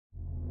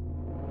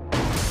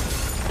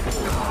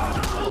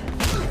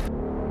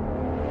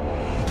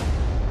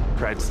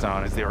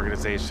Treadstone is the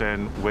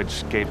organization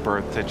which gave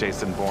birth to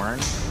Jason Bourne.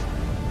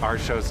 Our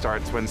show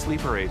starts when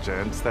sleeper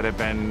agents that have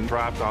been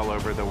dropped all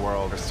over the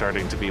world are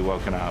starting to be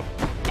woken up.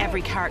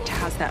 Every character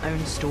has their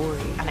own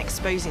story, and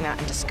exposing that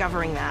and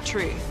discovering that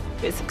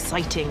truth is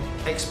exciting.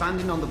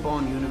 Expanding on the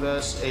Bourne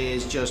universe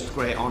is just a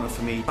great honor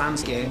for me.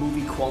 Fans get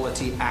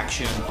movie-quality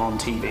action on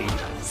TV.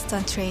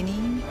 Stunt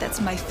training, that's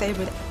my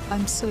favorite.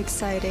 I'm so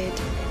excited.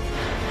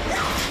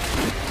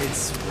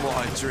 It's what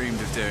I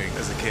dreamed of doing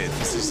as a kid.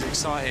 It's as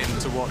exciting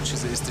to watch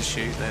as it is to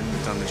shoot, then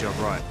we've done the job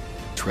right.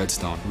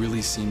 Treadstone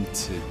really seemed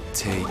to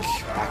take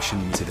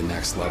action to the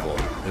next level.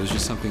 There was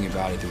just something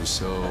about it that was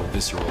so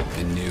visceral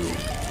and new.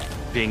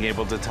 Being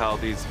able to tell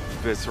these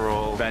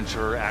visceral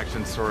adventure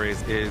action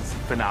stories is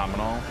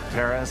phenomenal.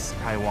 Paris,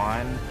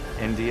 Taiwan,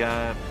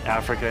 India,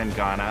 Africa, and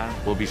Ghana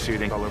will be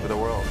shooting all over the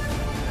world.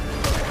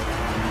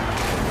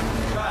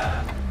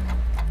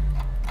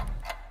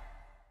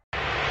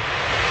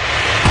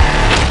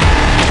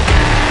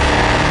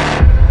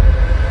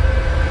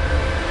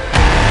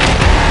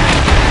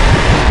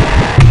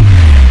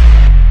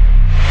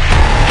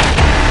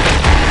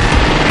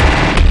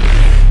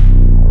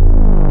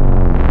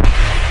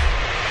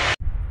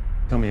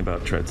 Tell me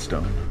about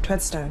Treadstone.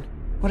 Treadstone?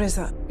 What is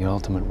that? The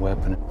ultimate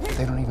weapon.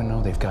 They don't even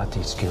know they've got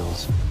these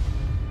skills.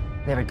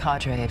 They're a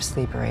cadre of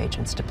sleeper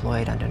agents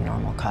deployed under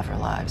normal cover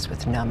lives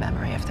with no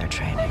memory of their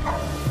training.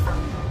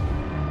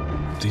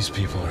 These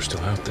people are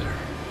still out there,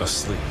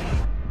 asleep.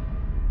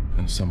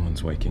 And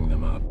someone's waking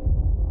them up.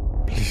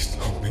 Please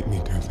don't make me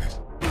do this.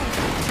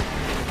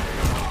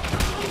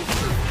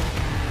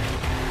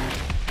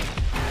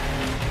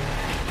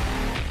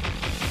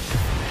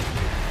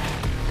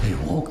 They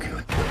woke you.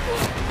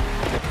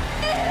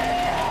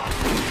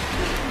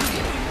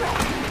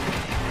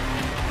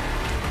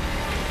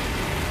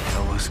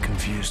 I was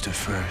confused at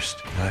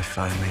first, but I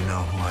finally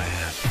know who I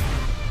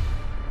am.